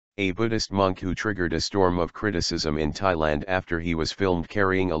A Buddhist monk who triggered a storm of criticism in Thailand after he was filmed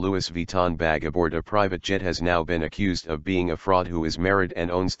carrying a Louis Vuitton bag aboard a private jet has now been accused of being a fraud who is married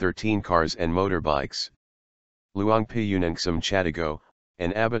and owns 13 cars and motorbikes. Luang Pu Nenkham Chattigo,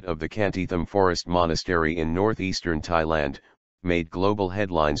 an abbot of the Khantitham Forest Monastery in northeastern Thailand, made global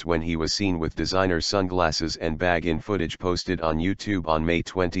headlines when he was seen with designer sunglasses and bag in footage posted on YouTube on May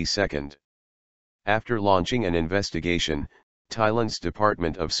 22. After launching an investigation, Thailand's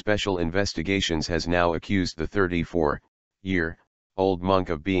Department of Special Investigations has now accused the 34-year-old monk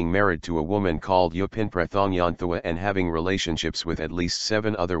of being married to a woman called Yupinpraethong Janthawa and having relationships with at least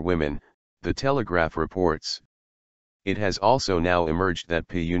 7 other women, the Telegraph reports. It has also now emerged that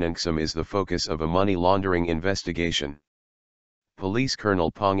Pu Nenkham is the focus of a money laundering investigation. Police Colonel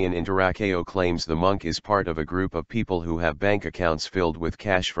Pongin Interakeo claims the monk is part of a group of people who have bank accounts filled with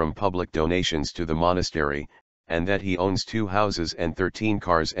cash from public donations to the monastery, and that he owns 2 houses and 13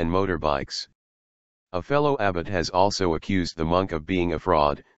 cars and motorbikes. A fellow abbot has also accused the monk of being a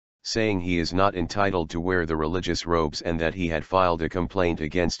fraud, saying he is not entitled to wear the religious robes and that he had filed a complaint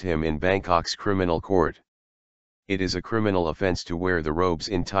against him in Bangkok's criminal court. It is a criminal offense to wear the robes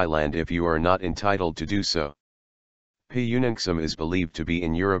in Thailand if you are not entitled to do so. Pu Nenkham is believed to be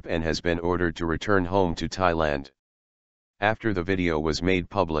in Europe and has been ordered to return home to Thailand. After the video was made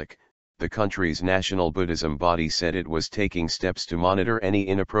public, the country's national Buddhism body said it was taking steps to monitor any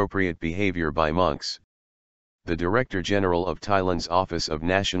inappropriate behavior by monks. The Director General of Thailand's Office of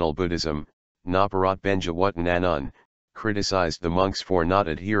National Buddhism, Naparat Benjawatananon, criticized the monks for not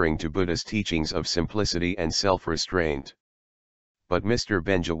adhering to Buddha's teachings of simplicity and self-restraint. But Mr.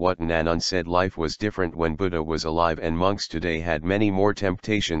 Benjawatananon said life was different when Buddha was alive and monks today had many more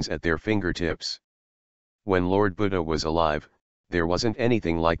temptations at their fingertips. When Lord Buddha was alive, there wasn't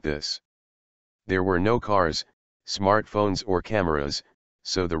anything like this. There were no cars, smartphones or cameras,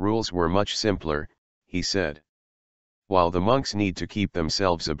 so the rules were much simpler, he said. While the monks need to keep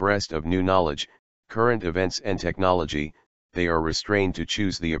themselves abreast of new knowledge, current events and technology, they are restrained to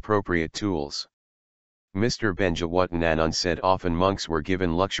choose the appropriate tools. Mr. Benjawatananon said often monks were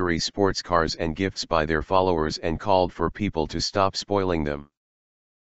given luxury sports cars and gifts by their followers and called for people to stop spoiling them.